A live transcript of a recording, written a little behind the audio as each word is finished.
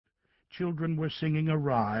Children were singing a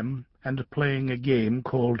rhyme and playing a game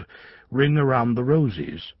called Ring Around the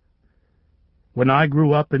Rosies. When I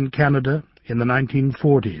grew up in Canada in the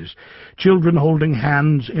 1940s, children holding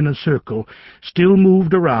hands in a circle still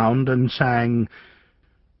moved around and sang,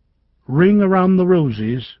 "Ring around the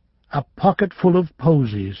rosies, a pocket full of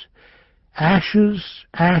posies. Ashes,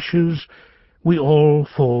 ashes, we all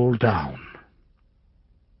fall down."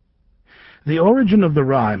 The origin of the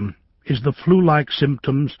rhyme is the flu-like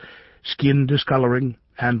symptoms, skin discoloring,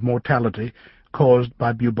 and mortality caused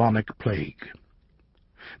by bubonic plague.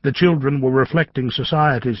 The children were reflecting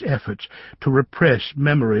society's efforts to repress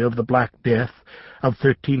memory of the Black Death of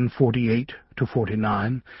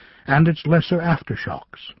 1348-49 and its lesser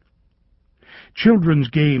aftershocks. Children's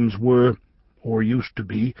games were, or used to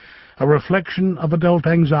be, a reflection of adult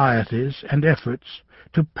anxieties and efforts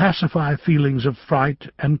to pacify feelings of fright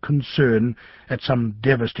and concern at some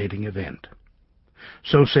devastating event.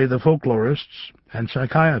 So say the folklorists and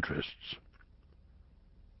psychiatrists.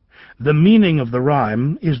 The meaning of the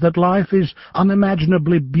rhyme is that life is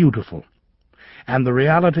unimaginably beautiful, and the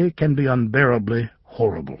reality can be unbearably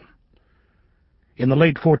horrible. In the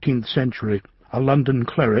late 14th century, a London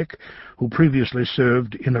cleric, who previously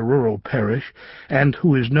served in a rural parish, and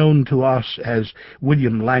who is known to us as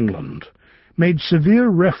William Langland, made severe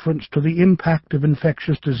reference to the impact of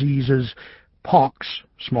infectious diseases, pox,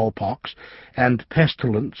 smallpox, and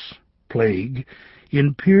pestilence, plague,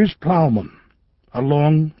 in Piers Plowman, a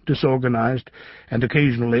long, disorganized, and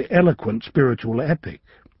occasionally eloquent spiritual epic.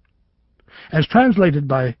 As translated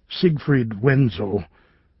by Siegfried Wenzel,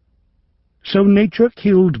 "So nature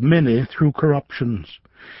killed many through corruptions.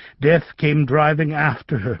 Death came driving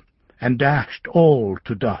after her, and dashed all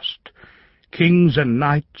to dust. Kings and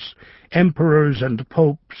knights, emperors and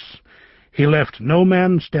popes, he left no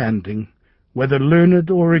man standing, whether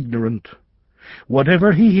learned or ignorant.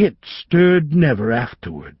 Whatever he hit stirred never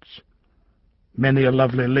afterwards. Many a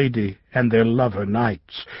lovely lady and their lover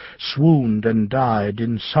knights swooned and died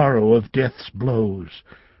in sorrow of death's blows.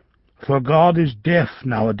 For God is deaf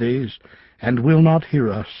nowadays, and will not hear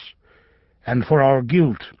us, and for our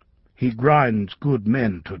guilt he grinds good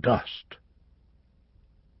men to dust."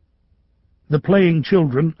 The playing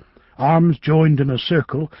children, arms joined in a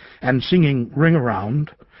circle and singing Ring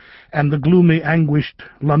Around, and the gloomy, anguished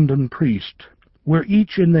London priest were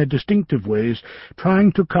each in their distinctive ways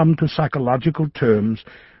trying to come to psychological terms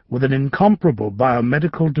with an incomparable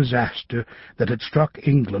biomedical disaster that had struck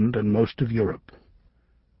England and most of Europe.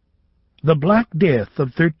 The Black Death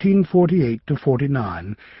of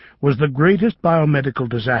 1348-49 was the greatest biomedical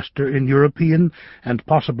disaster in European and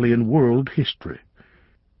possibly in world history.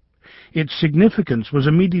 Its significance was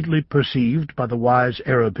immediately perceived by the wise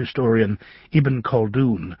Arab historian Ibn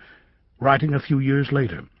Khaldun, writing a few years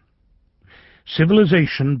later.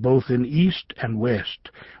 Civilization, both in East and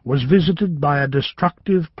West, was visited by a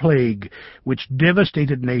destructive plague which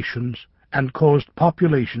devastated nations and caused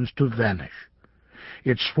populations to vanish.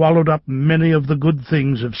 It swallowed up many of the good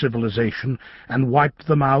things of civilization and wiped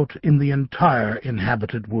them out in the entire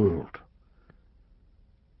inhabited world.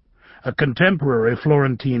 A contemporary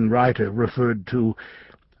Florentine writer referred to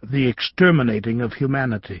the exterminating of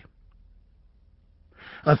humanity.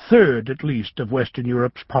 A third, at least, of Western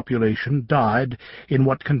Europe's population died in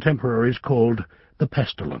what contemporaries called the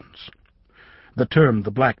pestilence. The term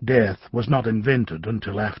the Black Death was not invented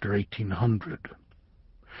until after 1800.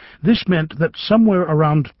 This meant that somewhere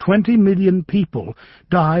around 20 million people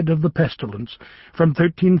died of the pestilence from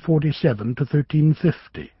 1347 to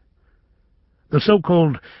 1350. The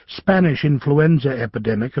so-called Spanish influenza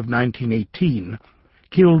epidemic of 1918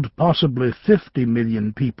 killed possibly 50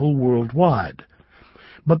 million people worldwide,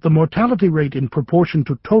 but the mortality rate in proportion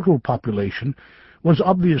to total population was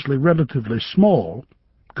obviously relatively small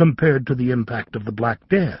compared to the impact of the Black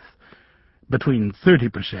Death, between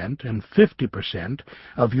 30% and 50%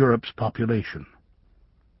 of Europe's population.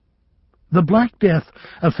 The Black Death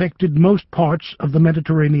affected most parts of the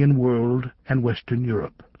Mediterranean world and Western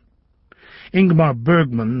Europe. Ingmar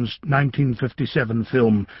Bergman's 1957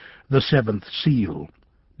 film The Seventh Seal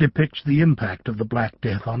depicts the impact of the Black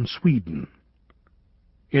Death on Sweden.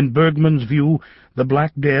 In Bergman's view, the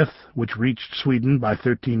Black Death, which reached Sweden by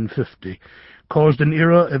 1350, caused an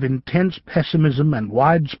era of intense pessimism and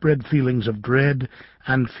widespread feelings of dread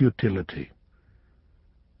and futility.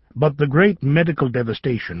 But the great medical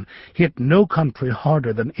devastation hit no country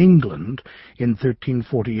harder than England in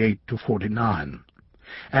 1348-49,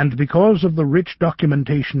 and because of the rich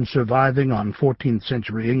documentation surviving on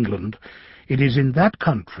 14th-century England, it is in that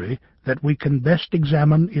country that we can best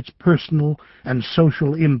examine its personal and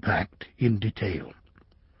social impact in detail.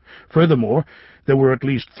 Furthermore, there were at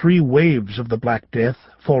least 3 waves of the Black Death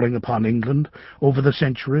falling upon England over the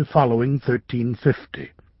century following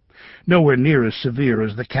 1350, nowhere near as severe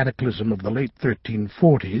as the cataclysm of the late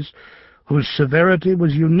 1340s, whose severity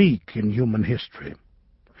was unique in human history.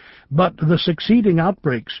 But the succeeding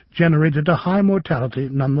outbreaks generated a high mortality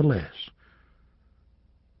nonetheless.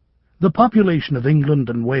 The population of England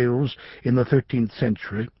and Wales in the 13th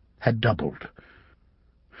century had doubled.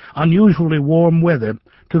 Unusually warm weather,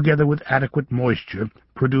 together with adequate moisture,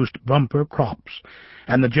 produced bumper crops,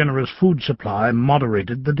 and the generous food supply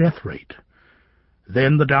moderated the death rate.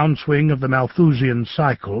 Then the downswing of the Malthusian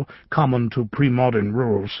cycle, common to pre-modern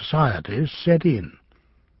rural societies, set in.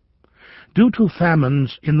 Due to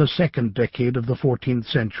famines in the second decade of the 14th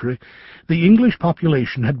century, the English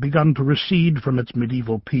population had begun to recede from its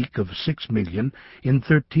medieval peak of 6 million in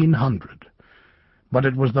 1300. But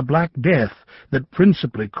it was the Black Death that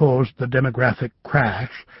principally caused the demographic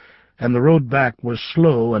crash, and the road back was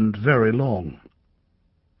slow and very long.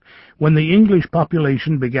 When the English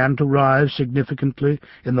population began to rise significantly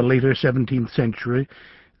in the later 17th century,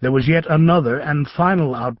 there was yet another and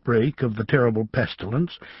final outbreak of the terrible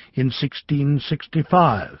pestilence in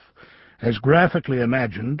 1665, as graphically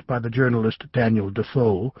imagined by the journalist Daniel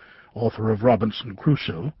Defoe, author of Robinson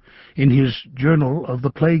Crusoe, in his Journal of the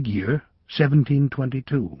Plague Year,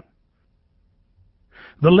 1722.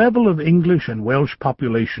 The level of English and Welsh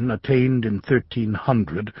population attained in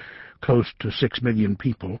 1300, close to 6 million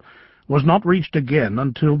people, was not reached again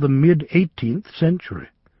until the mid-18th century.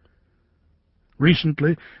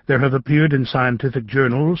 Recently, there have appeared in scientific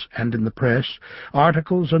journals and in the press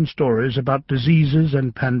articles and stories about diseases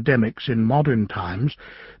and pandemics in modern times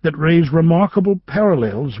that raise remarkable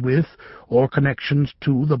parallels with or connections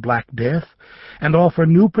to the Black Death and offer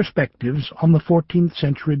new perspectives on the 14th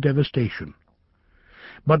century devastation.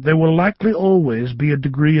 But there will likely always be a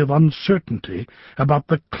degree of uncertainty about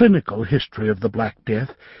the clinical history of the Black Death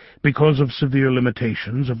because of severe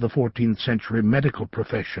limitations of the 14th century medical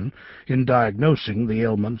profession in diagnosing the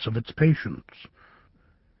ailments of its patients.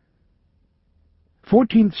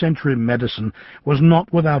 14th century medicine was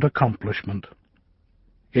not without accomplishment.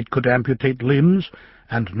 It could amputate limbs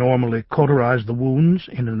and normally cauterize the wounds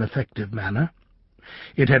in an effective manner.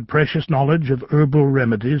 It had precious knowledge of herbal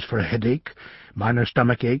remedies for headache, minor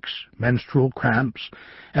stomach aches, menstrual cramps,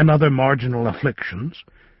 and other marginal afflictions,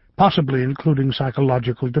 possibly including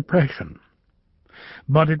psychological depression.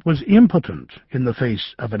 But it was impotent in the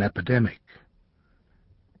face of an epidemic.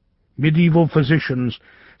 Medieval physicians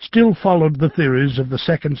still followed the theories of the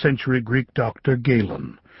 2nd century Greek doctor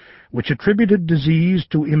Galen, which attributed disease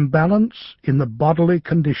to imbalance in the bodily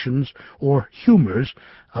conditions or humors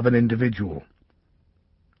of an individual.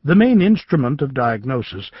 The main instrument of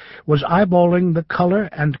diagnosis was eyeballing the color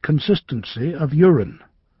and consistency of urine.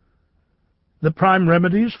 The prime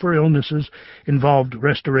remedies for illnesses involved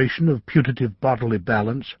restoration of putative bodily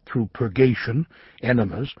balance through purgation,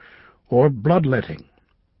 enemas, or bloodletting.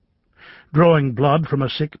 Drawing blood from a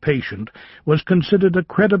sick patient was considered a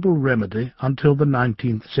credible remedy until the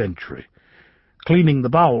 19th century. Cleaning the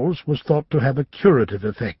bowels was thought to have a curative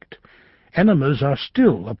effect. Enemas are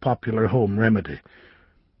still a popular home remedy.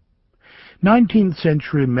 19th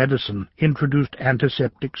century medicine introduced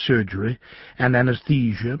antiseptic surgery and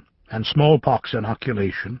anesthesia and smallpox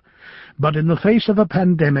inoculation, but in the face of a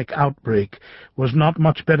pandemic outbreak was not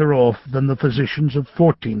much better off than the physicians of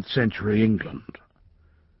 14th century England.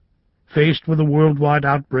 Faced with a worldwide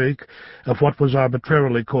outbreak of what was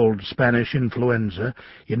arbitrarily called Spanish influenza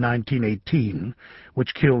in 1918,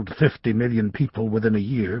 which killed 50 million people within a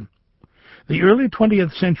year, the early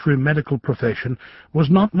 20th century medical profession was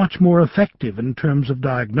not much more effective in terms of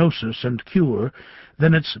diagnosis and cure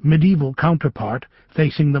than its medieval counterpart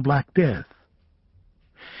facing the Black Death.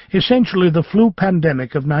 Essentially, the flu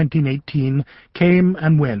pandemic of 1918 came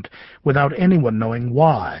and went without anyone knowing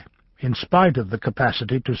why, in spite of the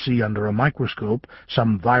capacity to see under a microscope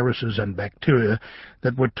some viruses and bacteria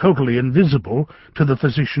that were totally invisible to the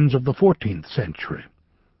physicians of the 14th century.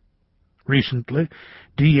 Recently,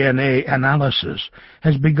 DNA analysis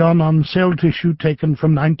has begun on cell tissue taken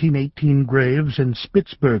from 1918 graves in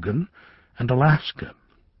Spitsbergen and Alaska.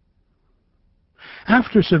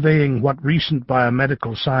 After surveying what recent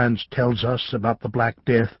biomedical science tells us about the Black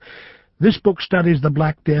Death, this book studies the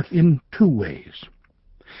Black Death in 2 ways.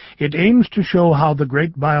 It aims to show how the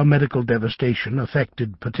great biomedical devastation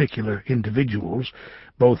affected particular individuals,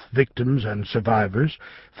 both victims and survivors,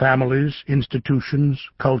 families, institutions,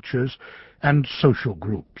 cultures, and social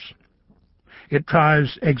groups. It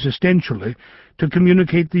tries existentially to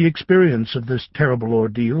communicate the experience of this terrible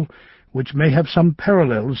ordeal which may have some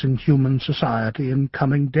parallels in human society in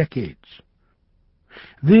coming decades.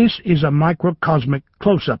 This is a microcosmic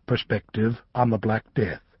close-up perspective on the Black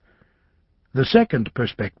Death. The second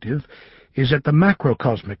perspective is at the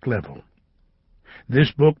macrocosmic level.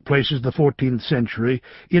 This book places the 14th century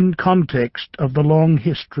in context of the long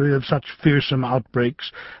history of such fearsome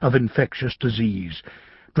outbreaks of infectious disease,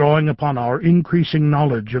 drawing upon our increasing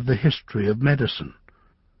knowledge of the history of medicine.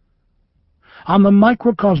 On the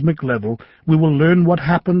microcosmic level, we will learn what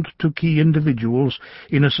happened to key individuals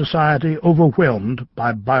in a society overwhelmed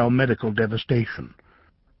by biomedical devastation.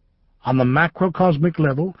 On the macrocosmic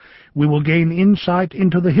level, we will gain insight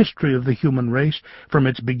into the history of the human race from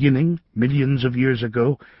its beginning, millions of years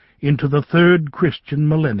ago, into the third Christian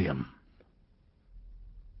millennium.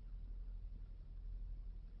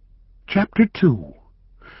 Chapter 2.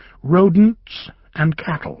 Rodents and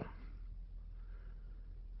Cattle.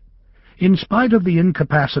 In spite of the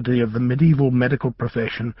incapacity of the medieval medical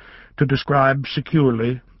profession to describe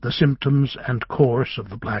securely the symptoms and course of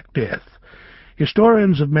the Black Death,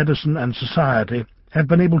 historians of medicine and society have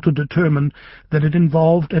been able to determine that it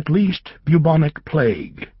involved at least bubonic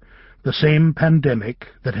plague, the same pandemic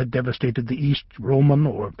that had devastated the East Roman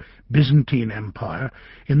or Byzantine Empire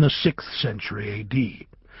in the 6th century A.D.,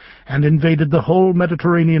 and invaded the whole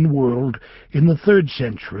Mediterranean world in the 3rd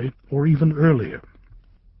century or even earlier.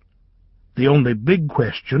 The only big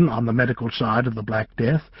question on the medical side of the Black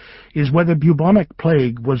Death is whether bubonic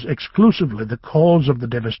plague was exclusively the cause of the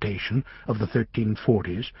devastation of the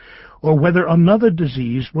 1340s, or whether another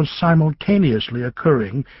disease was simultaneously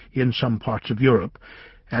occurring in some parts of Europe,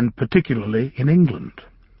 and particularly in England.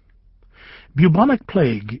 Bubonic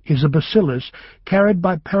plague is a bacillus carried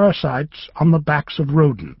by parasites on the backs of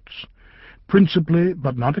rodents, principally,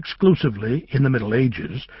 but not exclusively, in the Middle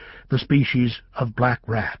Ages, the species of black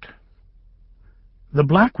rat. The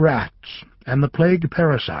black rats and the plague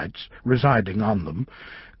parasites residing on them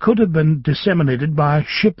could have been disseminated by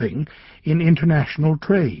shipping in international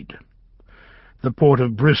trade. The port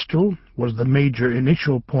of Bristol was the major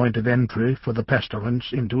initial point of entry for the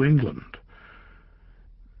pestilence into England.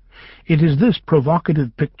 It is this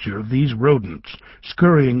provocative picture of these rodents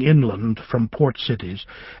scurrying inland from port cities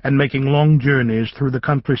and making long journeys through the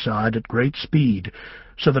countryside at great speed,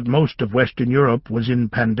 so that most of Western Europe was in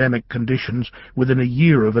pandemic conditions within a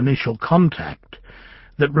year of initial contact,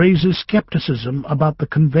 that raises skepticism about the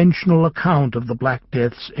conventional account of the Black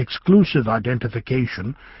Death's exclusive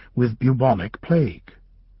identification with bubonic plague.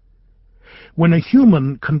 When a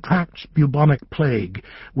human contracts bubonic plague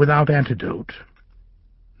without antidote,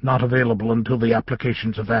 not available until the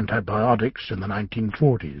applications of antibiotics in the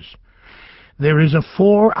 1940s, there is a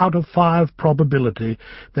 4 out of 5 probability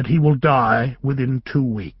that he will die within 2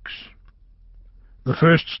 weeks. The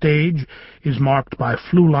first stage is marked by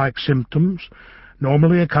flu-like symptoms,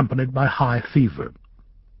 normally accompanied by high fever.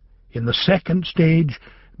 In the second stage,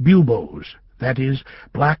 buboes, that is,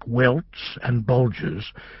 black welts and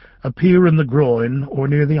bulges, appear in the groin or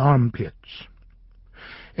near the armpits.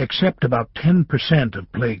 Except about 10%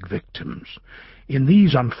 of plague victims, in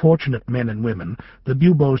these unfortunate men and women, the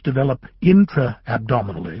buboes develop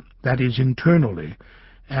intra-abdominally, that is, internally,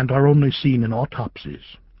 and are only seen in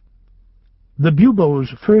autopsies. The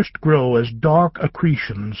buboes first grow as dark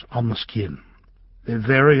accretions on the skin. They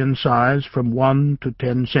vary in size from 1 to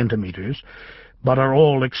 10 centimeters, but are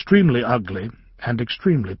all extremely ugly and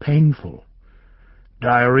extremely painful.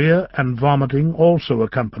 Diarrhea and vomiting also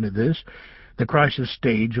accompany this, the crisis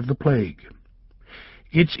stage of the plague.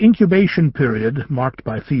 Its incubation period, marked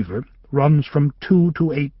by fever, runs from 2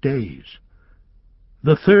 to 8 days.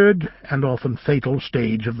 The third, and often fatal,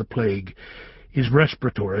 stage of the plague is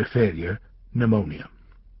respiratory failure, pneumonia.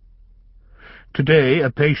 Today, a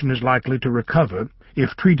patient is likely to recover, if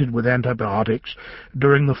treated with antibiotics,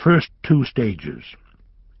 during the first 2 stages.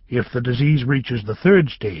 If the disease reaches the 3rd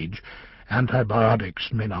stage, antibiotics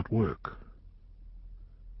may not work.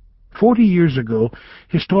 40 years ago,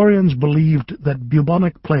 historians believed that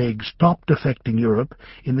bubonic plague stopped affecting Europe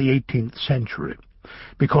in the 18th century,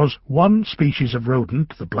 because one species of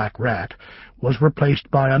rodent, the black rat, was replaced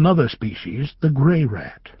by another species, the gray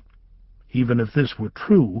rat. Even if this were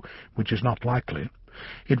true, which is not likely,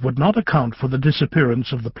 it would not account for the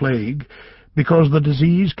disappearance of the plague, because the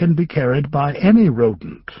disease can be carried by any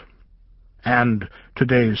rodent, and,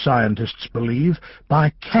 today's scientists believe,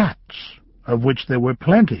 by cats, of which there were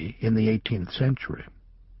plenty in the 18th century.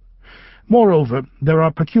 Moreover, there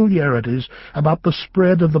are peculiarities about the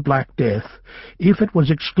spread of the Black Death if it was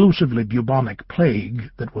exclusively bubonic plague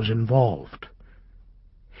that was involved.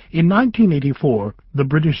 In 1984, the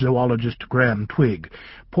British zoologist Graham Twigg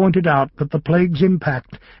pointed out that the plague's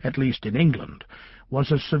impact, at least in England,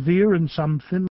 was as severe in some thin